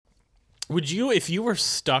Would you, if you were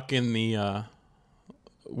stuck in the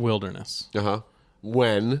wilderness?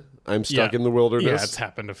 When I'm stuck in the wilderness? Yeah, it's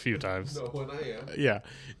happened a few times. No, when I am. Yeah.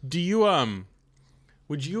 Do you,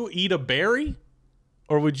 would you eat a berry?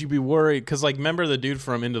 Or would you be worried? Because, like, remember the dude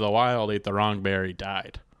from Into the Wild ate the wrong berry,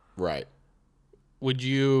 died. Right. Would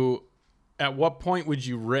you, at what point would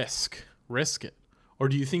you risk it? Or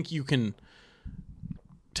do you think you can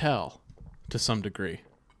tell to some degree?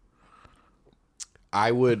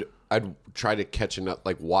 I'd try to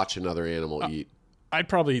watch another animal eat. I'd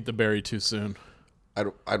probably eat the berry too soon.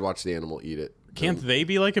 I'd watch the animal eat it. Can't they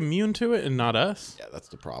be like immune to it and not us? Yeah, that's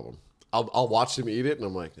the problem. I'll watch them eat it and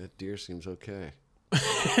I'm like, that deer seems okay.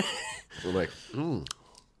 I'm like,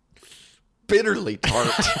 bitterly tart.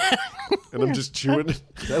 And I'm just chewing it.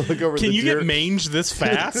 I look over Can the you deer. get mange this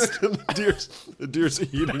fast? the deer's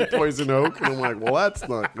eating poison oak, and I'm like, well, that's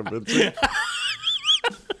not convincing.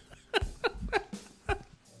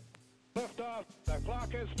 Lift off. The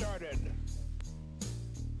clock has started.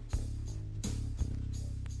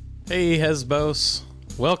 Hey, Hesbos.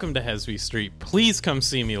 Welcome to Hesby Street. Please come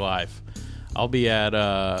see me live. I'll be at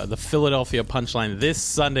the Philadelphia Punchline this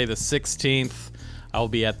Sunday, the 16th. I'll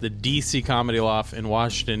be at the DC Comedy Loft in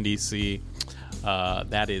Washington, D.C.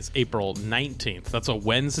 That is April 19th. That's a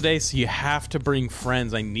Wednesday, so you have to bring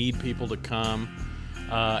friends. I need people to come.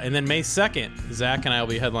 And then May 2nd, Zack and I will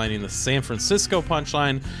be headlining the San Francisco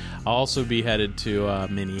Punchline. I'll also be headed to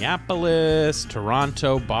Minneapolis,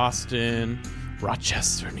 Toronto, Boston,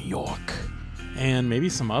 Rochester, New York, and maybe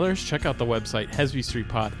some others. Check out the website,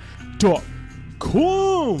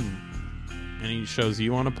 hesbystreetpod.com. Any shows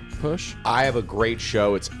you want to push? I have a great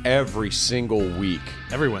show. It's every single week.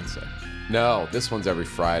 Every Wednesday. No, this one's every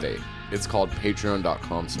Friday. It's called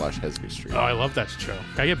patreon.com/HesbyStreet. Oh, I love that show.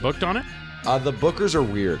 Can I get booked on it? The bookers are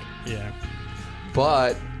weird. Yeah.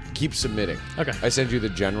 But keep submitting. Okay. I send you the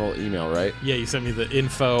general email, right? Yeah, you sent me the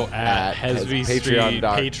info at Hesby Street,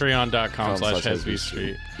 patreon.com/Hesby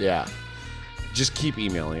Street. Yeah. Just keep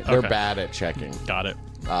emailing. They're bad at checking. Got it.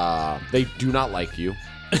 They do not like you,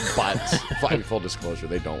 but full disclosure,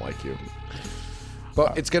 they don't like you.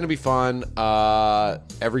 But it's going to be fun.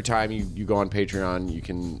 Every time you go on Patreon, you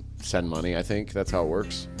can send money, I think. That's how it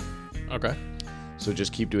works. Okay. So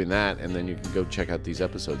just keep doing that, and then you can go check out these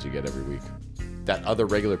episodes you get every week that other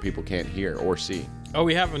regular people can't hear or see. Oh,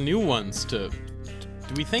 we have new ones to...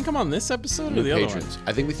 Do we thank them on this episode or the other ones?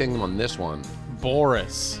 I think we thank them on this one.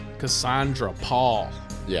 Boris, Cassandra, Paul.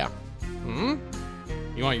 Yeah. You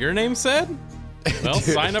want your name said? Well,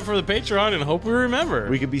 sign up for the Patreon and hope we remember.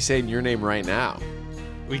 We could be saying your name right now.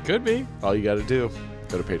 We could be. All you got to do,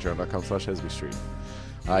 go to patreon.com/Hesby Street.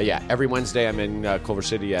 Yeah, every Wednesday I'm in Culver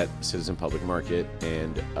City at Citizen Public Market,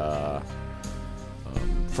 and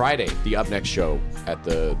Friday, the Up Next show at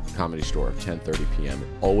the Comedy Store, 10:30 p.m.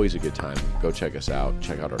 Always a good time. Go check us out.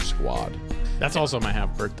 Check out our squad. That's also my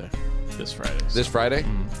half birthday this Friday. So. This Friday?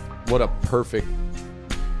 What a perfect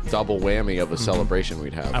double whammy of a celebration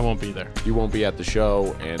we'd have. I won't be there. You won't be at the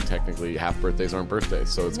show, and technically half birthdays aren't birthdays,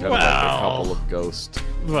 so it's kind of like a couple of ghosts.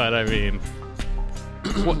 But I mean,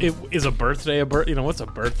 is a birthday a birth? You know, what's a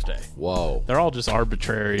birthday? Whoa. They're all just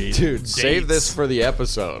arbitrary. Dude, dates. Save this for the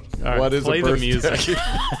episode. All right, what is play a birthday? the music.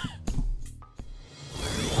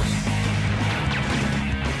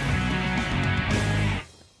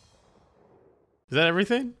 Is that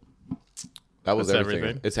everything? That was That's everything.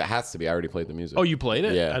 everything. It has to be. I already played the music. Oh, you played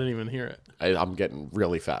it? Yeah. I didn't even hear it. I'm getting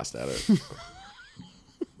really fast at it.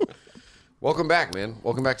 Welcome back, man.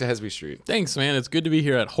 Welcome back to Hesby Street. Thanks, man. It's good to be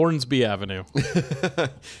here at Hornsby Avenue.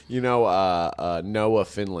 You know, Noah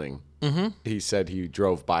Finling, he said he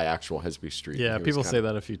drove by actual Hesby Street. Yeah, people say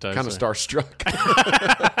that a few times. Kind of starstruck.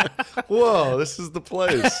 Whoa, this is the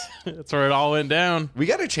place. That's where it all went down. We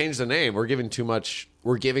got to change the name. We're giving too much.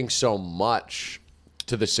 We're giving so much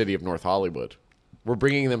to the city of North Hollywood. We're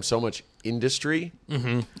bringing them so much industry.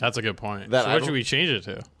 That's a good point. That So what should we change it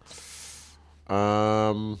to?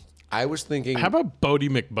 I was thinking. How about Bodie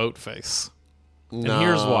McBoatface? No. And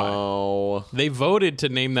here's why. They voted to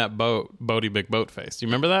name that boat Bodie McBoatface. Do you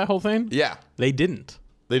remember that whole thing? Yeah. They didn't.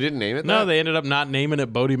 They didn't name it No, that? they ended up not naming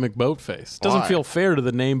it Bodie McBoatface. Doesn't Why? feel fair to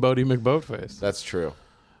the name Bodie McBoatface. That's true.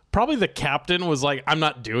 Probably the captain was like, I'm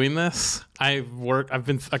not doing this. I've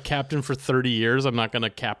been a captain for 30 years. I'm not going to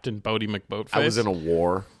captain Bodie McBoatface. I was in a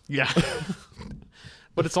war. Yeah.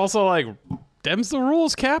 But it's also like, dem's the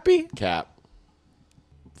rules, Cappy. Cap.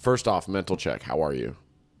 First off, mental check. How are you?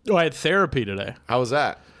 Oh, I had therapy today. How was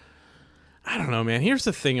that? I don't know, man. Here's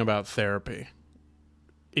the thing about therapy.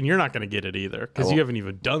 And you're not going to get it either because you haven't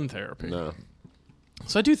even done therapy. No.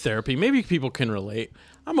 So I do therapy. Maybe people can relate.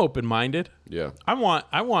 I'm open-minded. Yeah. I want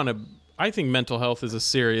I think mental health is a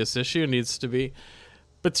serious issue. It needs to be.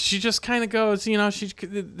 But she just kind of goes,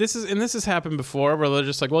 this has happened before where they're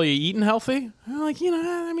just like, well, you eating healthy? I'm like,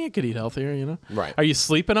 I could eat healthier, Right. Are you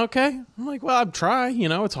sleeping okay? I'm like, well, I'm trying,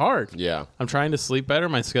 it's hard. Yeah. I'm trying to sleep better.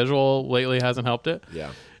 My schedule lately hasn't helped it.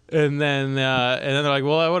 Yeah. And then they're like,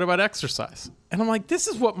 well, what about exercise? And I'm like, this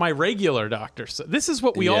is what my regular doctor said. This is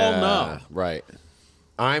what we all know. Right.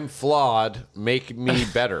 I'm flawed. Make me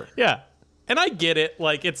better. Yeah. And I get it.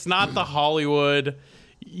 Like, it's not the Hollywood...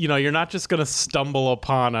 you're not just going to stumble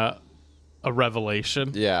upon a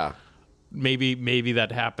revelation. Yeah. Maybe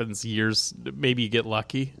that happens years. Maybe you get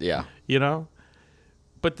lucky. Yeah.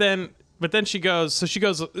 But then she goes.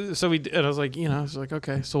 And I was like,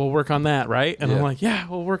 okay, so we'll work on that, right? And I'm like, yeah,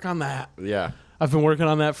 we'll work on that. Yeah. I've been working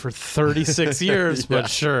on that for 36 years, but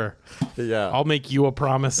sure. Yeah. I'll make you a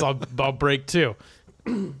promise. I'll break too.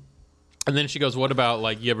 And then she goes, what about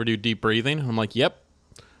like you ever do deep breathing? And I'm like, yep.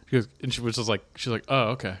 She goes, and she was just like, she's like, oh,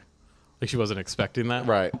 okay. Like she wasn't expecting that.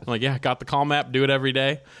 Right. I'm like, yeah, got the call map, do it every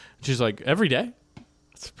day. And she's like, every day?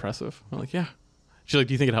 That's impressive. I'm like, yeah. She's like,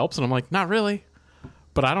 do you think it helps? And I'm like, not really,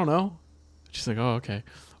 but I don't know. She's like, oh, okay.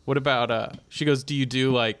 What about, she goes, do you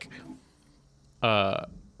do like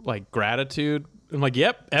gratitude? I'm like,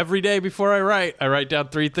 yep, every day before I write down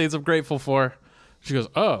 3 things I'm grateful for. She goes,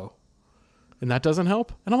 oh, and that doesn't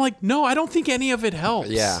help? And I'm like, no, I don't think any of it helps.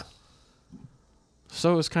 Yeah.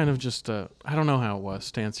 So it was kind of just I don't know how it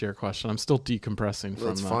was, to answer your question. I'm still decompressing from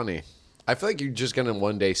That's funny. I feel like you're just going to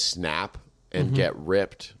one day snap and get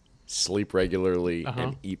ripped, sleep regularly,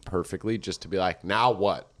 and eat perfectly just to be like, now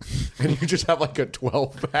what? And you just have like a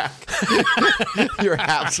 12-pack. You're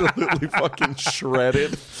absolutely fucking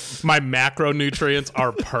shredded. My macronutrients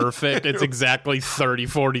are perfect. It's exactly 30,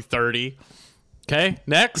 40, 30. Okay,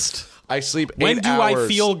 next. I sleep 8 When do hours. I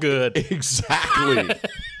feel good? Exactly.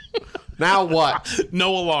 Now what?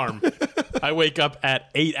 No alarm. I wake up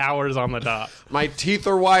at 8 hours on the dot. My teeth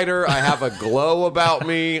are whiter. I have a glow about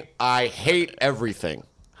me. I hate everything.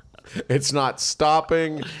 It's not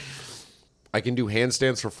stopping. I can do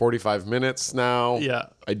handstands for 45 minutes now. Yeah.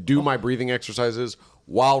 I do my breathing exercises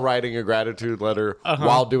while writing a gratitude letter,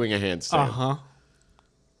 while doing a handstand.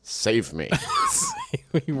 Save me.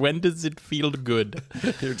 When does it feel good?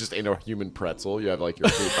 You're just in a human pretzel. You have like your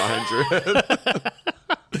feet behind your head.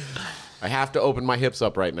 I have to open my hips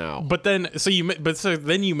up right now. But then, so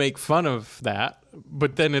then you make fun of that.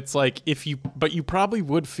 But then it's like, but you probably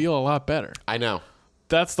would feel a lot better. I know.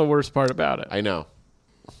 That's the worst part about it. I know.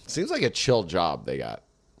 Seems like a chill job they got.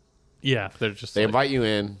 Yeah, they're just. They invite you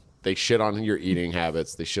in. They shit on your eating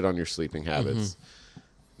habits. They shit on your sleeping habits.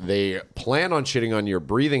 They plan on shitting on your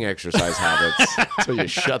breathing exercise habits. So you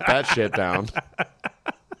shut that shit down.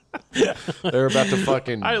 They're about to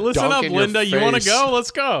fucking. All right, listen dunk up, in your Linda. You want to face. go?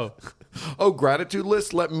 Let's go. Oh, gratitude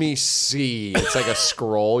list? Let me see. It's like a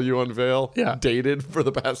scroll you unveil. Yeah. Dated for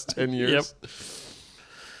the past 10 years. Yep.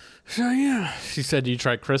 So, yeah. She said, do you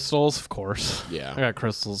try crystals? Of course. Yeah. I got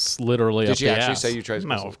crystals literally Did up she the actually ass. say you tried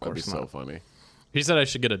crystals? No, of course That'd be not. so funny. She said I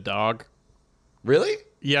should get a dog. Really?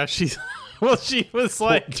 Yeah, she... Well, she was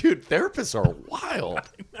like... Dude, therapists are wild.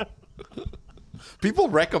 People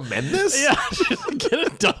recommend this? Yeah, she's like, get a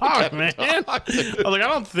dog, man. I was like, I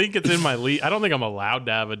don't think it's in my lease. I don't think I'm allowed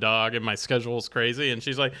to have a dog, and my schedule's crazy. And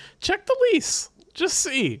she's like, check the lease. Just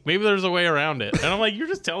see. Maybe there's a way around it. And I'm like, you're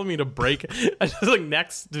just telling me to break it. I just like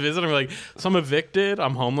next visit, I'm like, so I'm evicted.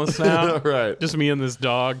 I'm homeless now. Right. Just me and this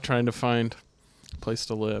dog trying to find a place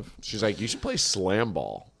to live. She's like, you should play slam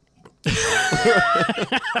ball.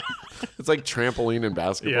 It's like trampoline and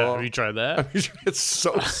basketball. Yeah, have you tried that? It's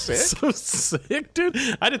so sick. So sick, dude.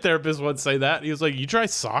 I had a therapist once say that. He was like, you try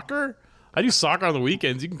soccer? I do soccer on the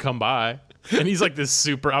weekends. You can come by. And he's like this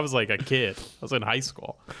super, I was like a kid. I was in high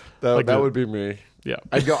school. That would be me. Yeah.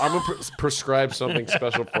 I'd go, I'm going to prescribe something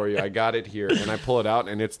special for you. I got it here. And I pull it out,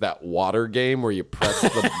 and it's that water game where you press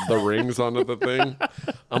the rings onto the thing.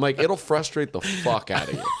 I'm like, it'll frustrate the fuck out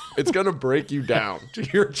of you. It's going to break you down to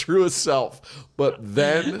your truest self. But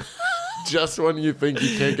then, just when you think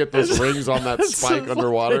you can't get those rings on that spike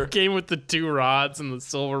underwater. It came with the 2 rods and the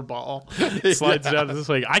silver ball. Slides down this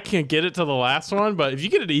way. I can't get it to the last one, but if you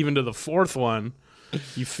get it even to the 4th one,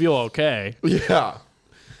 you feel okay. Yeah.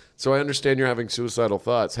 So I understand you're having suicidal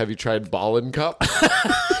thoughts. Have you tried Ball and Cup?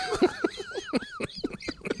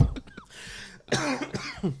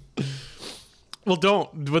 Well,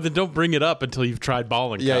 don't bring it up until you've tried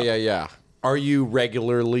ball and cup. Yeah. Are you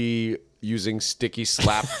regularly using sticky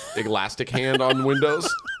slap elastic hand on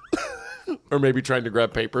windows? Or maybe trying to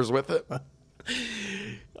grab papers with it?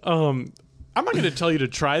 I'm not going to tell you to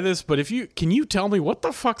try this, but can you tell me what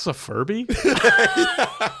the fuck's a Furby?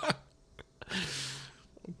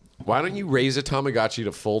 Why don't you raise a Tamagotchi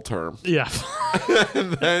to full term Yeah.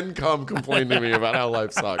 and then come complain to me about how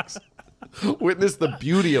life sucks? Witness the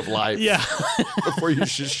beauty of life Yeah. before you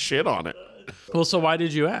just shit on it. Well, so why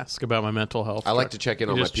did you ask about my mental health? I like to check in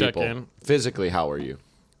on my just check people. in. Physically, how are you?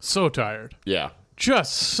 So tired. Yeah.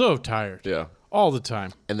 Just so tired. Yeah. All the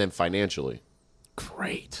time. And then financially.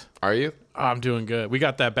 Great. Are you? I'm doing good. We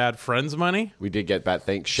got that Bad Friends money. We did get bad.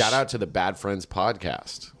 Thanks. Shout out to the Bad Friends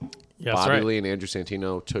podcast. Yeah, that's Bobby right. Lee and Andrew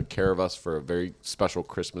Santino took care of us for a very special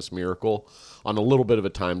Christmas miracle on a little bit of a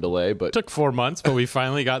time delay, but Took 4 months, but we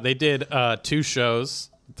finally got. They did 2 shows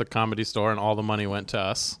at the Comedy Store, and all the money went to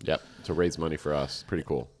us. yep, to raise money for us. Pretty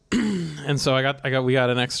cool. And so we got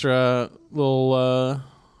an extra little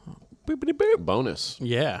boopity boop. Bonus.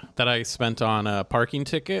 Yeah, that I spent on a parking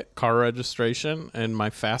ticket, car registration, and my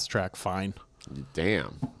fast track fine.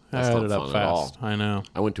 Damn. I That's had not it fun up at fast. all. I know.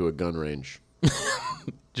 I went to a gun range.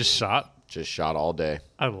 Just shot. Just shot all day.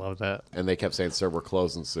 I love that. And they kept saying, sir, we're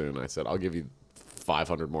closing soon. I said, I'll give you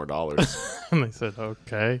 $500 more. And they said,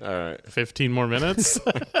 okay. All right. 15 more minutes.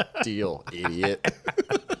 Deal, idiot.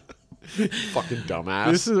 Fucking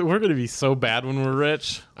dumbass. We're gonna be so bad when we're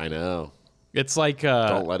rich. I know. It's like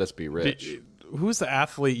Don't let us be rich. who's the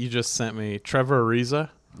athlete you just sent me? Trevor Ariza.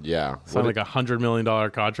 Yeah. Signed like $100 million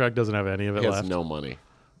contract. Doesn't have any of it He has left. no money.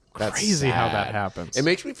 That's Crazy how sad. that happens. It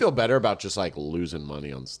makes me feel better about just like losing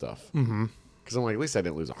money on stuff. Mm-hmm. Because I'm like, at least I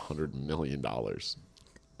didn't lose $100 million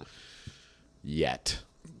yet.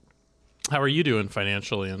 How are you doing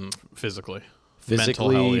financially and physically?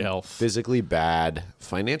 Mental health. Physically bad.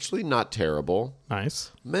 Financially not terrible.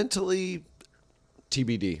 Nice. Mentally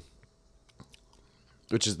TBD.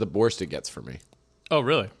 Which is the worst it gets for me. Oh,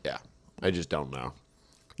 really? Yeah. I just don't know.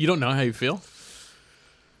 You don't know how you feel?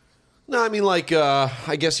 No, I mean, like,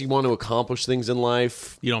 I guess you want to accomplish things in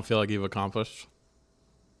life. You don't feel like you've accomplished?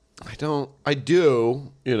 I don't. I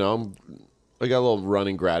do. You know, I got a little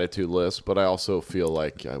running gratitude list, but I also feel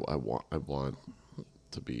like I want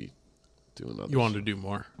to be doing other. You want to do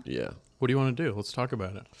more? Yeah. What do you want to do? Let's talk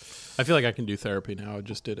about it. I feel like I can do therapy now. I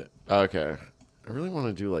just did it. Okay. I really want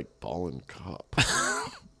to do like ball and cup.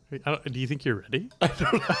 Do you think you're ready? I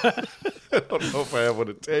don't know if I have what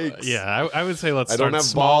it takes. Yeah, I would say let's I start don't have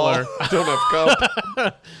smaller. ball. I don't have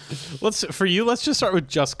cup. Let's just start with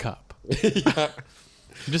just cup. Yeah.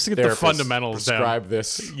 Just to get Therapist, the fundamentals down. prescribe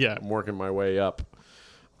this. Yeah. I'm working my way up.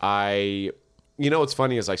 You know what's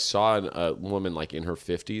funny is I saw a woman like in her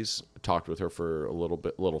 50s. Talked with her for a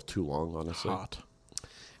little too long, honestly. Hot.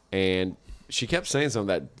 And she kept saying something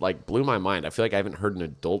that like blew my mind. I feel like I haven't heard an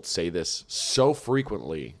adult say this so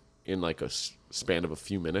frequently in like a span of a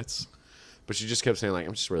few minutes. But she just kept saying like,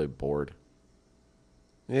 I'm just really bored.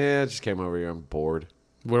 Yeah, I just came over here. I'm bored.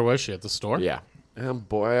 Where was she? At the store? Yeah. I'm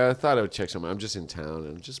bored. I thought I would check something. I'm just in town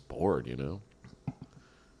and I'm just bored, you know?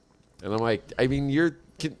 And I'm like, I mean, you're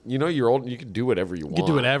old and you can do whatever you want. You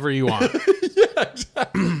can do whatever you want. Yeah,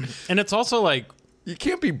 exactly. And it's also like, You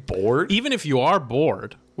can't be bored. even if you are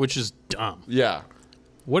bored, which is dumb, Yeah.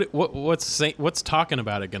 what's talking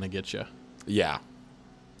about it going to get you? Yeah.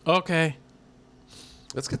 Okay.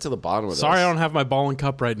 Let's get to the bottom of this. Sorry, I don't have my ball and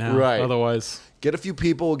cup right now. Right. Otherwise, Get a few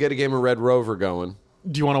people. We'll get a game of Red Rover going.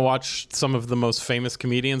 do you want to watch some of the most famous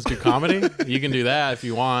comedians do comedy? You can do that if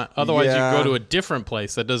you want. Otherwise, you Yeah. can go to a different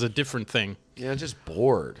place that does a different thing. Yeah, just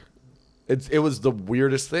bored. It was the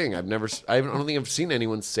weirdest thing. I don't think I've seen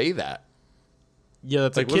anyone say that. Yeah,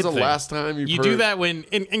 that's Like, a kid when's the thing. last time you've you heard... do that when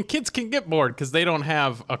and kids can get bored because they don't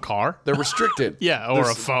have a car. They're restricted. Yeah, or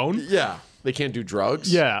a phone. Yeah. They can't do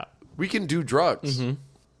drugs. Yeah, We can do drugs. and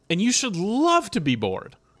you should love to be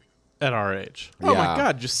bored at our age. Oh my Yeah.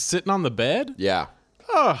 God, just sitting on the bed. Yeah.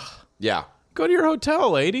 Ugh. Yeah. Go to your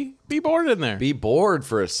hotel, lady. Be bored in there. Be bored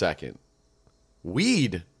for a second.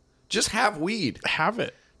 Weed. Just have weed. Have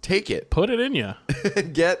it. Take it. Put it in you.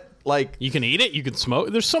 Get like You can eat it. You can smoke.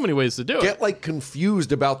 There's so many ways to do it. get like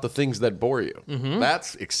confused about the things that bore you.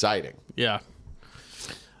 That's exciting. Yeah.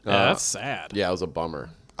 Yeah, that's sad. Yeah, it was a bummer.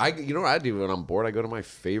 You know what I do when I'm bored? I go to my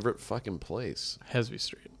favorite fucking place. Hesby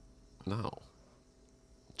Street, No.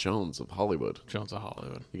 Jones of Hollywood. Jones of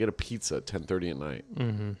Hollywood. I get a pizza at 10:30 at night.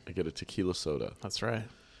 I get a tequila soda. That's right.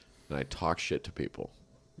 And I talk shit to people.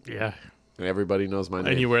 Yeah. And everybody knows my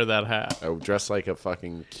name. And you wear that hat. I dress like a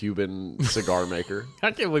fucking Cuban cigar maker. I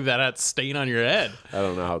can't believe that hat's staying on your head. I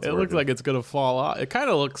don't know how it's It looks working. like it's going to fall off. It kind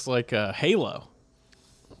of looks like a halo.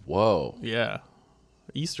 Whoa. Yeah.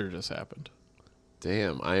 Easter just happened.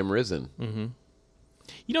 Damn, I am risen.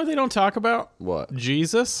 You know what they don't talk about? What?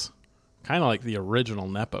 Jesus. Kind of like the original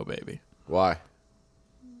Nepo baby. Why?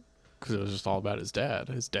 Because it was just all about his dad.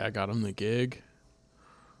 His dad got him the gig.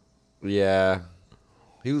 Yeah.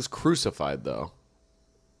 He was crucified, though.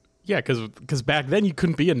 Yeah, because back then you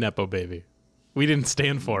couldn't be a Nepo baby. We didn't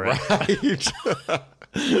stand for it. Right.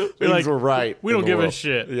 We're like, were right. We don't give a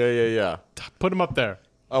shit. Yeah. Put him up there.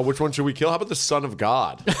 Which one should we kill? How about the Son of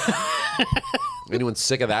God? Anyone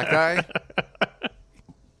sick of that guy?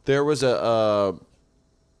 There was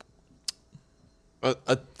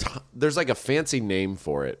there's like a fancy name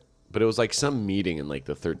for it, but it was like some meeting in like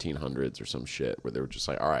the 1300s or some shit where they were just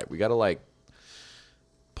like, all right, we got to like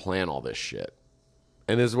plan all this shit.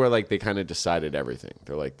 And this is where like they kind of decided everything.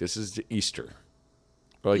 They're like, this is Easter.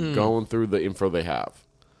 They're like going through the info they have.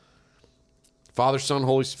 Father, Son,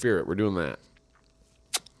 Holy Spirit. We're doing that.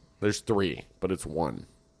 There's 3, but it's 1.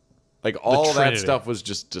 Like all that stuff was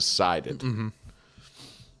just decided. Mm-hmm.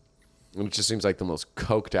 And it just seems like the most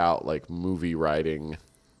coked out like movie writing,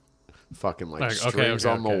 fucking like strings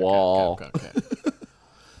on the wall. Okay.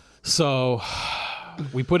 So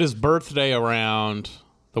we put his birthday around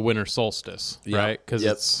the winter solstice, right?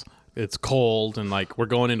 Because it's cold and like we're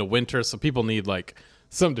going into winter, so people need like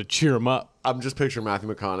something to cheer them up. I'm just picturing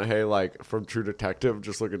Matthew McConaughey like from True Detective,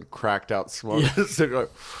 just looking cracked out, smug.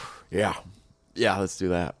 Yeah, let's do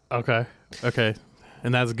that. Okay,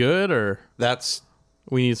 and that's good, or that's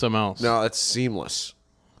we need something else? No, that's seamless.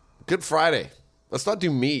 Good Friday. Let's not do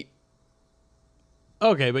meat.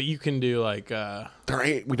 Okay, but you can do like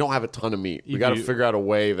we don't have a ton of meat. We got to figure out a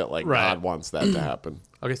way that like God wants that to happen.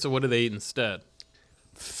 Okay, so what do they eat instead?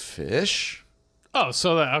 Fish. Oh,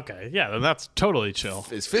 so then that's totally chill.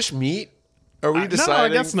 Is fish meat? Are we deciding? No, I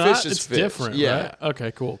guess not. Fish is it's fish. different. Yeah. Right?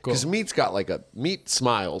 Okay, cool. Because meat's got like meat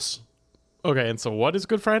smiles. Okay, and so what is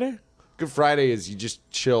Good Friday? Good Friday is you just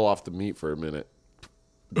chill off the meat for a minute.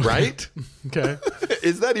 Right? Okay.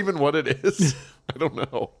 Is that even what it is? I don't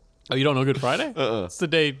know. Oh, you don't know Good Friday? It's the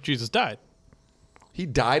day Jesus died. He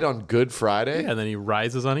died on Good Friday? Yeah, and then he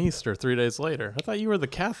rises on Easter 3 days later. I thought you were the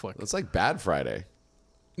Catholic. That's like Bad Friday.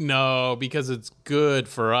 No, because it's good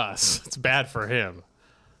for us. It's bad for him.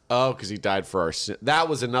 Oh, because he died for our sins. That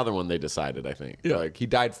was another one they decided, I think. Yeah. Like, he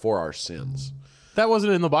died for our sins. That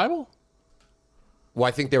wasn't in the Bible? Well,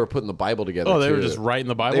 I think they were putting the Bible together, Oh, they too. were just writing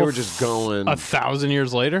the Bible? They were just going... 1,000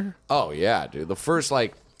 years later? Oh, yeah, dude. The first,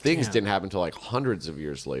 like, things didn't happen until, like, hundreds of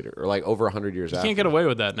years later. Or, like, over 100 years after. You can't get away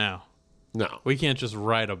with that now. No. We can't just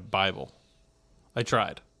write a Bible. I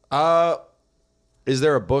tried. Is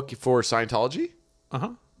there a book for Scientology?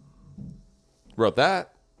 Uh-huh. Wrote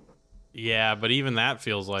that. Yeah, but even that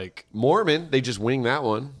feels like... Mormon, they just wing that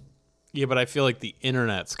one. Yeah, but I feel like the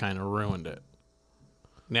internet's kind of ruined it.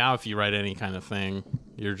 Now, if you write any kind of thing,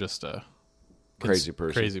 you're just a... Crazy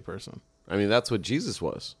person. I mean, that's what Jesus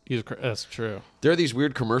was. That's true. There are these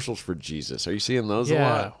weird commercials for Jesus. Are you seeing those a Yeah,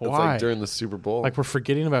 lot? It's why? like during the Super Bowl. Like we're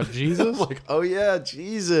forgetting about Jesus? I'm like, oh yeah,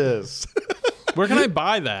 Jesus. Where can I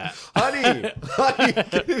buy that? honey,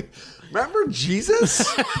 remember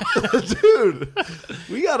Jesus? Dude,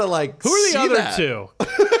 we gotta like Who are the see other that. two?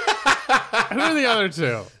 Who are the other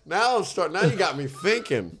two? Now you got me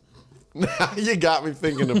thinking. Now you got me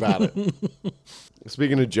thinking about it.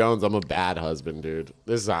 Speaking of Jones, I'm a bad husband, dude.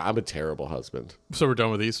 I'm a terrible husband. So we're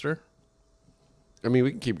done with Easter? I mean,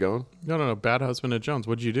 we can keep going. No. Bad husband at Jones.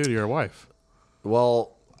 What'd you do to your wife?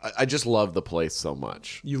 Well, I just love the place so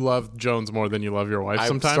much. You love Jones more than you love your wife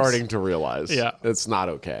sometimes? I'm starting to realize it's not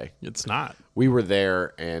okay. It's not. We were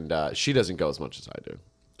there, and she doesn't go as much as I do.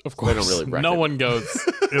 Of course. They don't really recognize. No one goes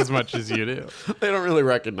as much as you do. They don't really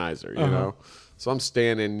recognize her, you know? So I'm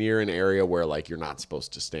standing near an area where, like, you're not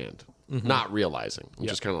supposed to stand. Not realizing. I'm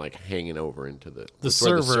just kind of, like, hanging over into the where the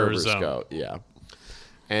servers zone. go. Yeah.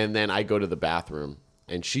 And then I go to the bathroom,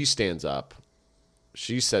 and she stands up.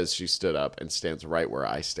 She says she stood up and stands right where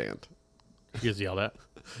I stand. She gets yelled at?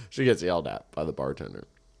 She gets yelled at by the bartender.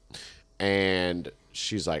 And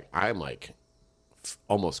she's like, I'm, like,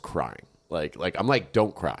 almost crying. Like I'm like,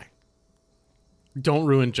 don't cry. Don't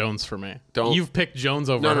ruin Jones for me. You've picked Jones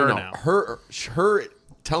over her now. Her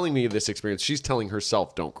telling me this experience, she's telling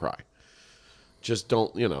herself, don't cry. Just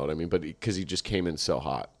don't, you know what I mean? But because he just came in so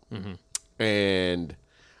hot. And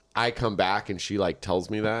I come back and she like tells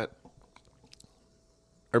me that.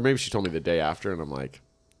 Or maybe she told me the day after and I'm like,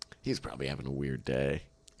 he's probably having a weird day.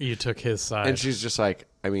 You took his side. And she's just like,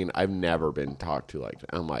 I mean, I've never been talked to like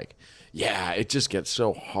that. I'm like, yeah, it just gets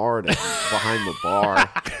so hard behind the bar.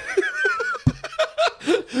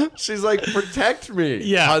 She's like, protect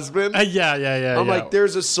me, husband. Yeah. I'm like,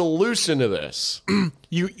 there's a solution to this.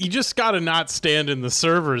 You just got to not stand in the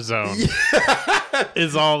server zone.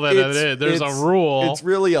 Is all that it is. There's a rule. It's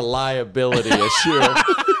really a liability issue.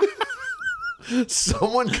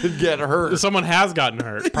 Someone could get hurt. Someone has gotten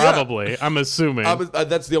hurt, probably. I'm assuming.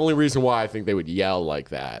 That's the only reason why I think they would yell like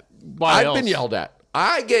that. Why I've else? been yelled at.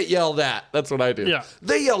 I get yelled at. That's what I do. Yeah.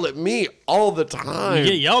 They yell at me all the time.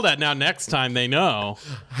 You get yelled at now. Next time they know.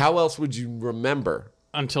 How else would you remember?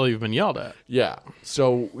 Until you've been yelled at. Yeah.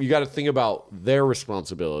 So you got to think about their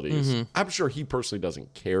responsibilities. Mm-hmm. I'm sure he personally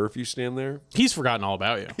doesn't care if you stand there. He's forgotten all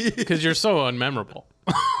about you because you're so unmemorable.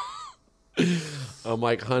 I'm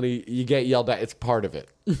like, honey, you get yelled at. It's part of it.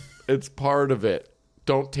 It's part of it.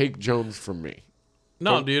 Don't take Jones from me.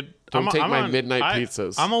 No, dude. Don't take my midnight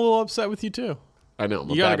pizzas. I'm a little upset with you, too. I know.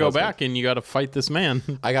 You got to go back and you got to fight this man.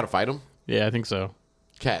 I got to fight him? Yeah, I think so.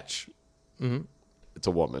 Catch. Mm-hmm. It's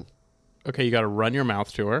a woman. Okay, you got to run your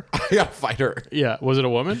mouth to her. I got to fight her. Yeah. Was it a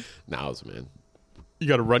woman? No, it was a man. You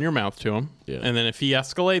got to run your mouth to him. Yeah. And then if he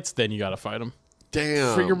escalates, then you got to fight him.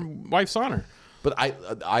 Damn. For your wife's honor. But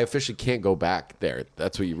I officially can't go back there.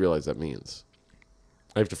 That's what you realize that means.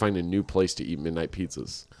 I have to find a new place to eat midnight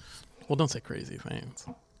pizzas. Well, don't say crazy things.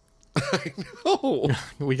 I know.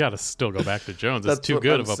 We got to still go back to Jones. It's That's too what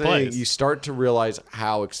good I'm of a saying. place. You start to realize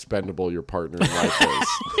how expendable your partner in life is.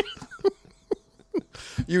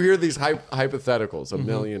 You hear these hypotheticals, $1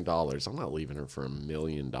 million. I'm not leaving her for $1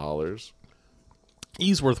 million.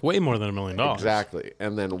 He's worth way more than $1 million. Exactly.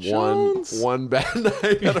 And then Jones. one bad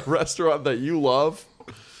night at a restaurant that you love,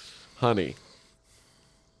 honey,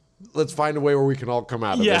 let's find a way where we can all come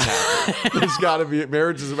out of this happy. There's got to be,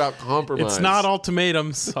 marriage is about compromise. It's not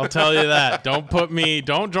ultimatums. I'll tell you that. Don't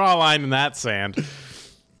draw a line in that sand.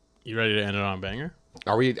 You ready to end it on a banger?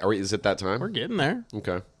 Are we, is it that time? We're getting there.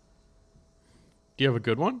 Okay. Do you have a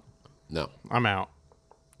good one? No. I'm out.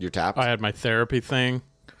 You're tapped? I had my therapy thing.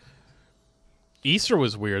 Easter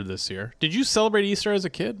was weird this year. Did you celebrate Easter as a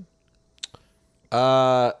kid?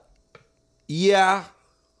 Yeah.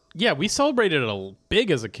 Yeah, we celebrated it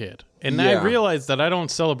big as a kid. And I Yeah. realized that I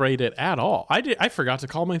don't celebrate it at all. I forgot to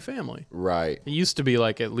call my family. Right. It used to be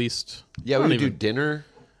like at least... Yeah, we would do dinner.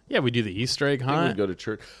 Yeah, we do the Easter egg I think hunt. we'd go to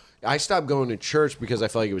church. I stopped going to church because I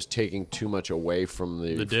felt like it was taking too much away from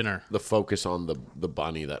The dinner. the focus on the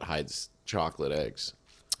bunny that hides chocolate eggs.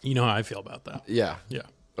 You know how I feel about that. Yeah. Yeah.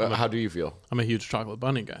 How do you feel? I'm a huge chocolate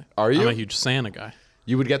bunny guy. Are you? I'm a huge Santa guy.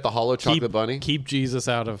 You would get the hollow chocolate bunny? Keep Jesus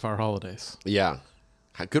out of our holidays. Yeah.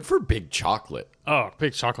 Good for Big Chocolate. Oh,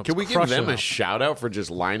 big chocolate. Can we give them a shout out for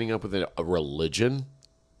just lining up with a religion?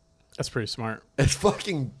 That's pretty smart. It's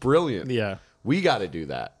fucking brilliant. Yeah. We got to do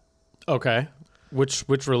that. Okay. Which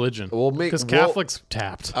religion? Because Catholics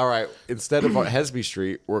tapped. All right. Instead of Hesby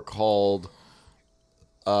Street, we're called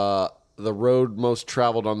the road most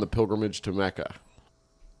traveled on the pilgrimage to Mecca.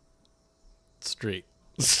 Street.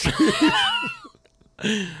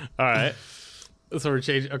 All right. So we're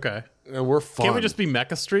changing. Okay. And we're fun. Can't we just be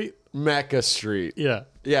Mecca Street? Mecca Street? Yeah.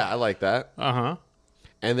 Yeah, I like that. Uh-huh.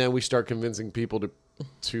 And then we start convincing people to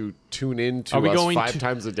tune in to us 5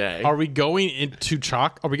 times a day. Are we going into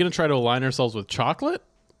Are we going to try to align ourselves with chocolate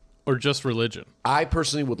or just religion? I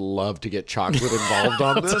personally would love to get chocolate involved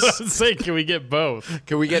on That's this. what I'm saying. Can we get both?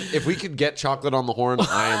 If we could get chocolate on the horn,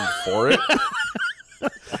 I am for it.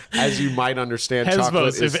 As you might understand,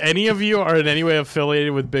 chocolate is... If any of you are in any way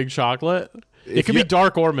affiliated with Big Chocolate, it could be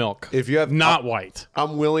dark or milk. If you have not white.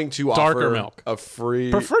 I'm willing to dark offer or milk. A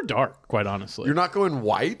free... Prefer dark, quite honestly. You're not going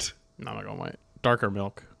white? No, I'm not going white. Dark or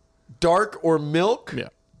milk. Dark or milk? Yeah.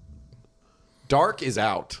 Dark is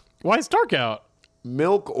out. Why is dark out?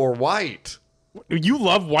 Milk or white? You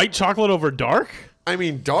love white chocolate over dark? I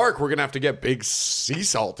mean, dark, we're going to have to get big sea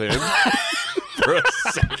salt in for a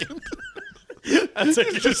second. That's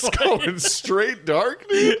Just going straight dark,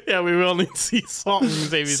 dude. Yeah, we will need sea salt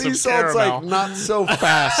and maybe some Sea salt's caramel. like not so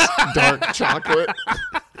fast dark chocolate.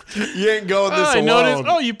 You ain't going this I alone. noticed.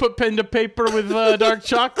 Oh, you put pen to paper with dark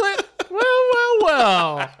chocolate?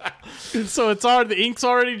 Well. So it's the ink's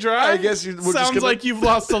already dry? I guess we're just Sounds gonna... like you've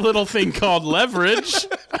lost a little thing called leverage.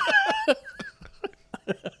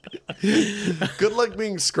 Good luck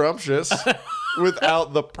being scrumptious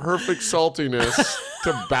without the perfect saltiness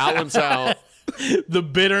to balance out the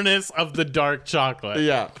bitterness of the dark chocolate.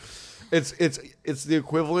 Yeah. It's the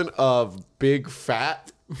equivalent of big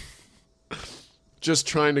fat just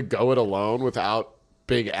trying to go it alone without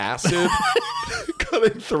big acid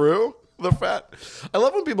cutting through the fat. I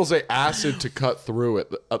love when people say acid to cut through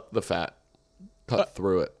it, the fat. Cut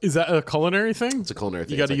through it. Is that a culinary thing? It's a culinary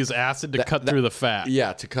thing. You got to use acid to cut through the fat.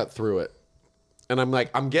 Yeah, to cut through it. And I'm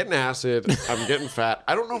like, I'm getting acid. I'm getting fat.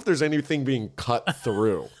 I don't know if there's anything being cut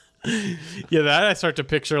through. Yeah, that I start to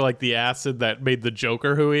picture like the acid that made the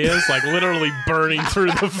Joker who he is, like literally burning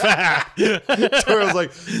through the fat. Torio's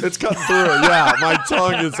like, it's cutting through it. Yeah, my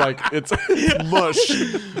tongue is like, it's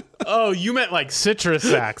mush. Oh, you meant like citrus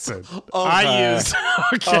acid. Okay. I use.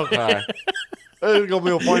 Okay. It's going to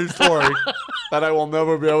be a funny story that I will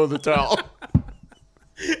never be able to tell.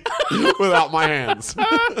 without my hands.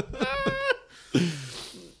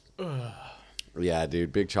 Yeah,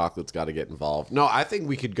 dude, big chocolate's got to get involved. No, I think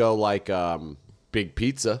we could go like big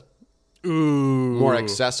pizza. Ooh. More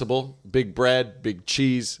accessible. Big bread, big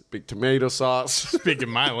cheese, big tomato sauce. Speaking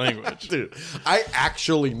my language. Dude, I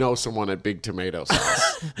actually know someone at Big Tomato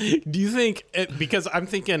Sauce. Do you think, because I'm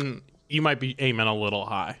thinking you might be aiming a little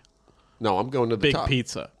high. No, I'm going to the Big top.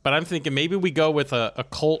 pizza. But I'm thinking maybe we go with a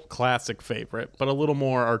cult classic favorite, but a little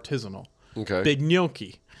more artisanal. Okay. Big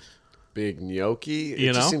gnocchi. Big gnocchi. You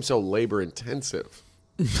It just know? seems so labor intensive.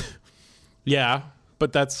 Yeah,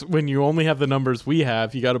 but that's when you only have the numbers we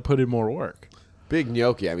have, you got to put in more work. Big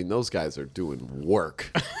gnocchi. I mean, those guys are doing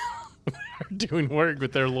work. They're doing work,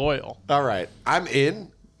 but they're loyal. All right, I'm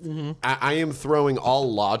in. Mm-hmm. I am throwing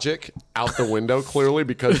all logic out the window, clearly,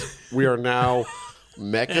 because we are now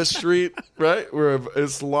Mecca Street, right? We're an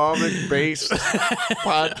Islamic-based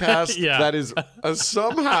podcast Yeah. that is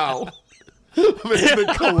somehow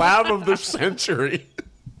the collab of the century.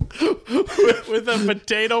 With a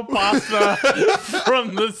potato pasta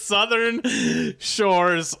from the southern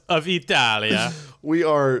shores of Italia. We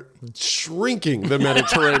are shrinking the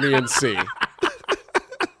Mediterranean Sea.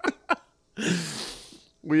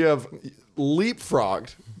 We have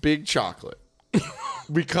leapfrogged big chocolate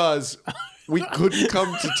because we couldn't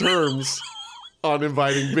come to terms on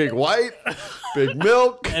inviting big white, big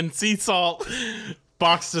milk. And sea salt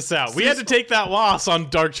boxed us out. We had to take that loss on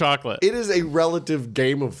dark chocolate. It is a relative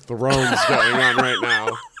Game of Thrones going on right now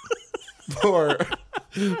for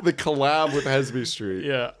the collab with Hesby Street.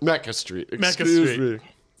 Yeah. Mecca Street. Mecca Excuse Street. me.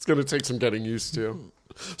 It's going to take some getting used to.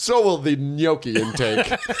 So will the gnocchi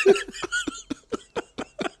intake.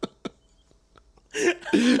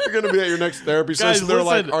 You're going to be at your next therapy Guys, session. They're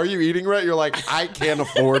like, listen. are you eating right? You're like, I can't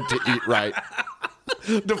afford to eat right.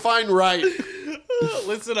 Define right.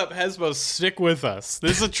 Listen up, Hesbo. Stick with us.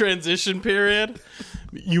 This is a transition period.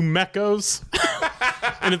 You mechos.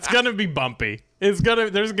 And it's going to be bumpy. There's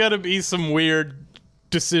going to be some weird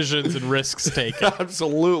decisions and risks taken.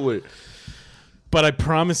 Absolutely. But I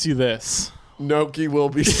promise you this. Gnocchi will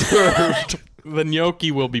be served. The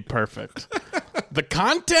gnocchi will be perfect. The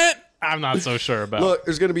content, I'm not so sure about. Look,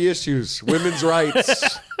 there's going to be issues. Women's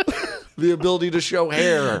rights. The ability to show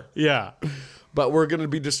hair. Yeah. But we're going to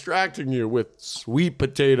be distracting you with sweet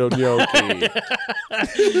potato gnocchi,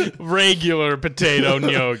 Regular potato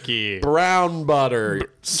gnocchi. brown butter,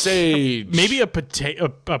 sage, Maybe a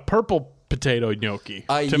purple potato gnocchi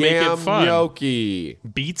a to yam make it fun. gnocchi.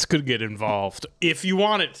 Beets could get involved if you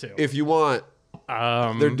want it to. If you want,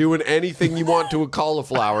 they're doing anything you want to a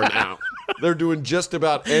cauliflower now. They're doing just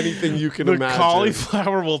about anything you can The imagine.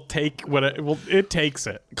 cauliflower will take what it takes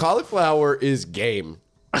it. Cauliflower is game.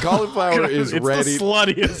 Cauliflower is it's ready. the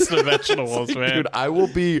sluttiest of vegetables, man. Dude, I will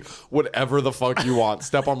be whatever the fuck you want.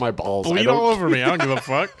 Step on my balls. Bleed all over me. I don't give a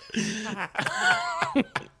fuck.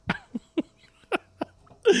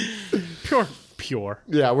 Pure.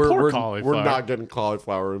 Yeah, Poor we're cauliflower. not getting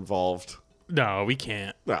cauliflower involved. No, we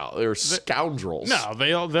can't. No, they're scoundrels. No,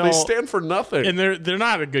 they'll They stand for nothing. and they're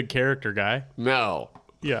not a good character guy. No.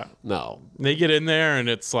 Yeah. No. They get in there and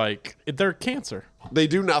it's like they're cancer. They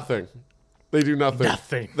do nothing. They do nothing.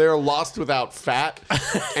 Nothing. They're lost without fat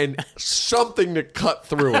and something to cut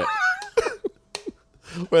through it.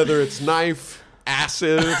 Whether it's knife,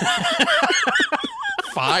 acid,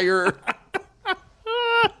 fire.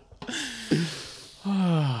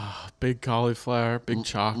 Big cauliflower, big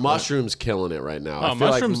chocolate. Mushrooms killing it right now. I Oh, feel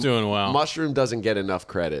mushroom's like doing well. Mushroom doesn't get enough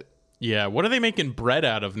credit. Yeah, what are they making bread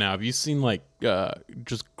out of now? Have you seen like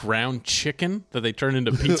just ground chicken that they turn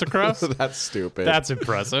into pizza crust? That's stupid. That's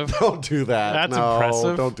impressive. Don't do that. That's No,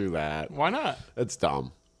 impressive. Don't do that. Why not? That's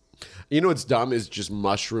dumb. You know what's dumb is just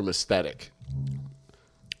mushroom aesthetic.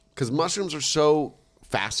 Because mushrooms are so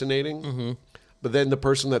fascinating. But then the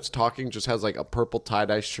person that's talking just has like a purple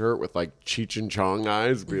tie-dye shirt with like Cheech and Chong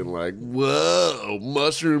eyes being like, whoa,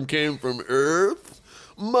 mushroom came from Earth?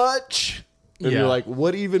 Much? And Yeah. you're like,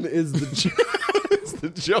 what even is the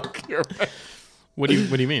joke here? What do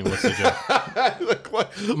you mean? What's the joke? Like,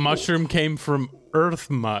 what? Mushroom came from Earth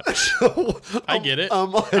much. I get it.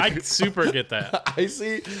 like- I super get that. I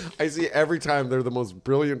see every time they're the most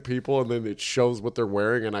brilliant people and then it shows what they're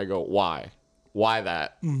wearing and I go, why? Why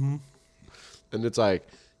that? Mm-hmm. And it's like,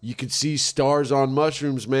 you can see stars on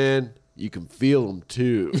mushrooms, man. You can feel them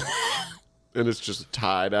too. And it's just a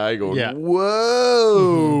tie-dye going, Yeah.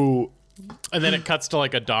 whoa. And then it cuts to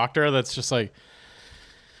like a doctor that's just like,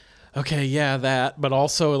 okay, yeah, that, but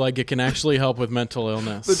also like it can actually help with mental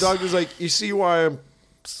illness. The doctor's like, you see why I'm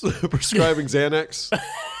prescribing Xanax?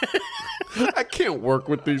 I can't work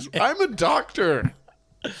with these. I'm a doctor.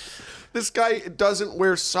 This guy doesn't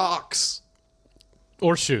wear socks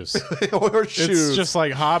Or shoes. or shoes. It's just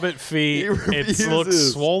like hobbit feet. He It looks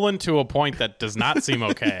refuses. swollen to a point that does not seem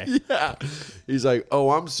okay. Yeah. He's like,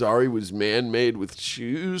 oh, I'm sorry. Was man made with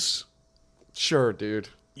shoes? Sure, dude.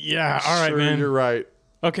 Yeah, all right, Sure, man. You're right.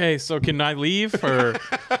 Okay, so can I leave or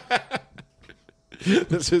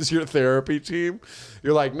This is your therapy team?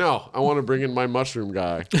 You're like, no, I want to bring in my mushroom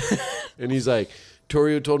guy. And he's like,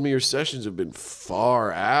 Torio told me your sessions have been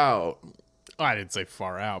far out I didn't say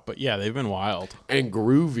far out, but yeah, they've been wild. and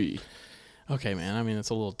groovy. Okay, man. I mean,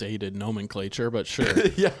 it's a little dated nomenclature, but sure.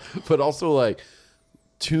 Yeah, but also like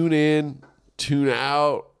tune in, tune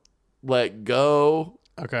out, let go,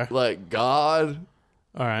 Okay. let God,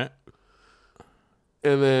 All right.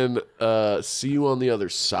 and then see you on the other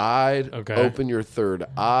side. Okay. Open your third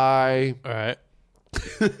eye. All right.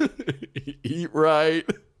 Eat right.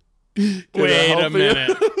 Wait a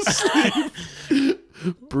minute.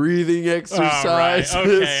 Breathing All right. exercises.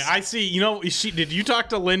 Okay. I see. You know, did you talk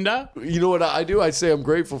to Linda? You know what I do? I say I'm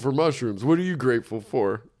grateful for mushrooms. What are you grateful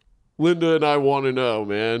for? Linda and I want to know,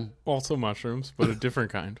 man. Also mushrooms, but a different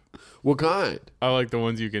kind. What kind? I like the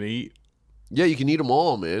ones you can eat. Yeah, you can eat them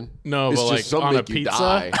all, man. No, it's but just like some on a make you pizza.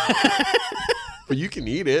 die. But you can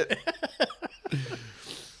eat it.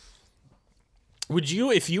 Would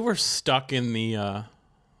you, if you were stuck in the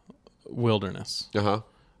wilderness? Uh-huh.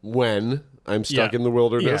 When I'm stuck Yeah. in the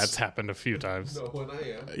wilderness. Yeah, it's happened a few times. When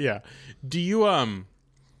I am. Yeah. Do you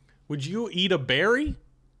would you eat a berry,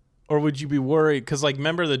 or would you be worried? Because like,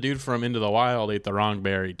 remember the dude from Into the Wild ate the wrong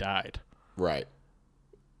berry, died. Right.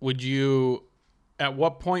 Would you? At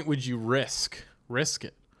what point would you risk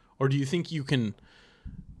it, or do you think you can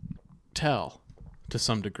tell to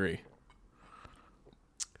some degree?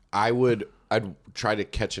 I'd try to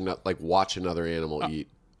catch watch another animal eat.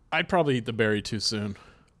 I'd probably eat the berry too soon.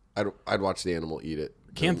 I'd watch the animal eat it.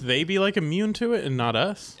 Can't they be like immune to it and not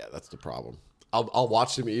us? Yeah, that's the problem. I'll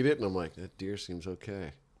watch them eat it, and I'm like, that deer seems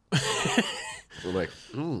okay. I'm like,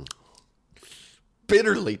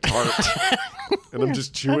 bitterly tart. And I'm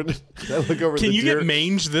just chewing it. I look over at Can the you deer. get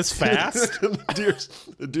mange this fast?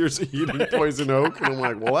 the deer's eating poison oak, and I'm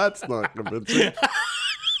like, well, that's not convincing.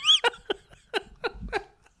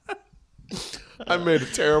 I made a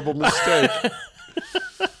terrible mistake.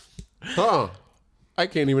 Huh. I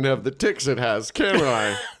can't even have the ticks it has, can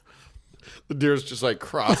I? The deer's just like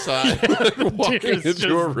cross-eyed, like walking Deer's into just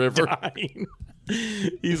a river. dying.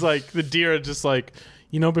 He's like, the deer is just like,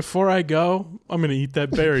 before I go, I'm gonna eat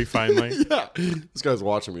that berry finally. Yeah. This guy's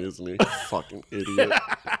watching me, isn't he? Fucking idiot.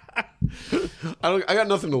 I got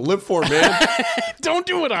nothing to live for, man. Don't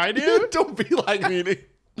do what I do. Don't be like me.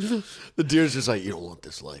 The deer's just like, you don't want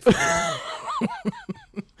this life.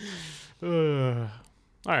 All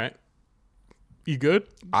right. You good?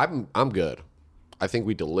 I'm good. I think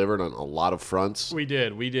we delivered on a lot of fronts. We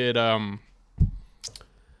did.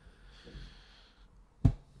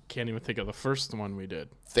 Can't even think of the first one we did.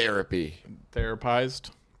 Therapy.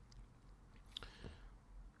 Therapized.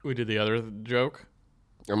 We did the other joke.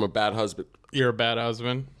 I'm a bad husband. You're a bad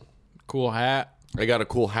husband. Cool hat. I got a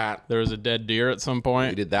cool hat. There was a dead deer at some We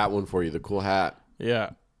point. did that one for you, the cool hat.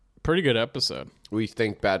 Yeah. Pretty good episode. We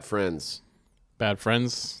thank bad friends. Bad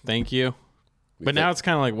friends. Thank you. But now think- it's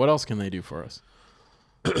kind of like, what else can they do for us?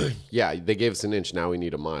 Yeah, they gave us an inch. Now we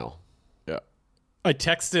need a mile. Yeah. I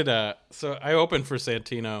texted, so I opened for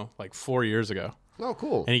Santino like 4 years ago, Oh,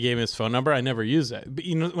 cool. and he gave me his phone number. I never use it. But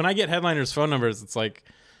when I get headliners' phone numbers, it's like,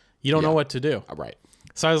 you don't know what to do. Right.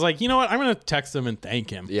 So I was like, you know what? I'm going to text him and thank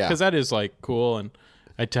him. Yeah. Because that is like cool. And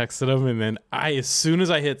I texted him, and then as soon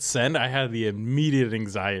as I hit send, I had the immediate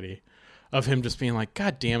anxiety of him just being like,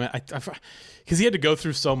 God damn it. Because he had to go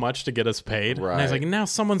through so much to get us paid. Right. And I was like, now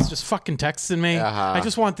someone's just fucking texting me. Uh-huh. I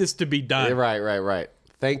just want this to be done. Yeah, right.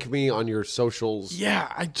 Thank me on your socials.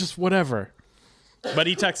 Yeah, I just, whatever. But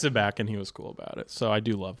he texted back, and he was cool about it. So I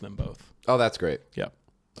do love them both. Oh, that's great. Yep.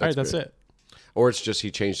 All right, that's good. it. Or it's just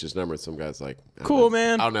he changed his number. And some guy's like, I don't Cool, know.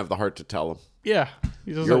 man. I don't have the heart to tell him. Yeah.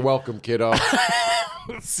 He's just You're like, welcome, kiddo.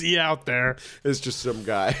 see you out there. It's just some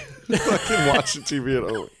guy fucking watching TV at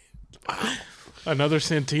home. Another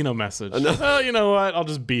Santino message. Oh, you know what? I'll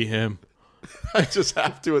just be him. I just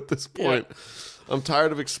have to at this point. I'm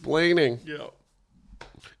tired of explaining. Yeah.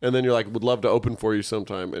 And then you're like, would love to open for you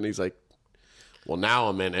sometime. And he's like, well, now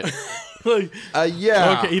I'm in it. Like,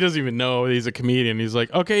 Yeah. okay, he doesn't even know he's a comedian. He's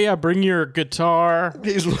like, okay, yeah, bring your guitar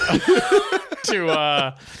He's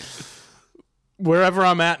to wherever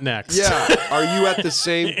I'm at next. yeah. Are you at the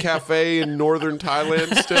same cafe in northern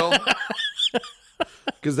Thailand still?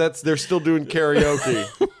 Because they're still doing karaoke.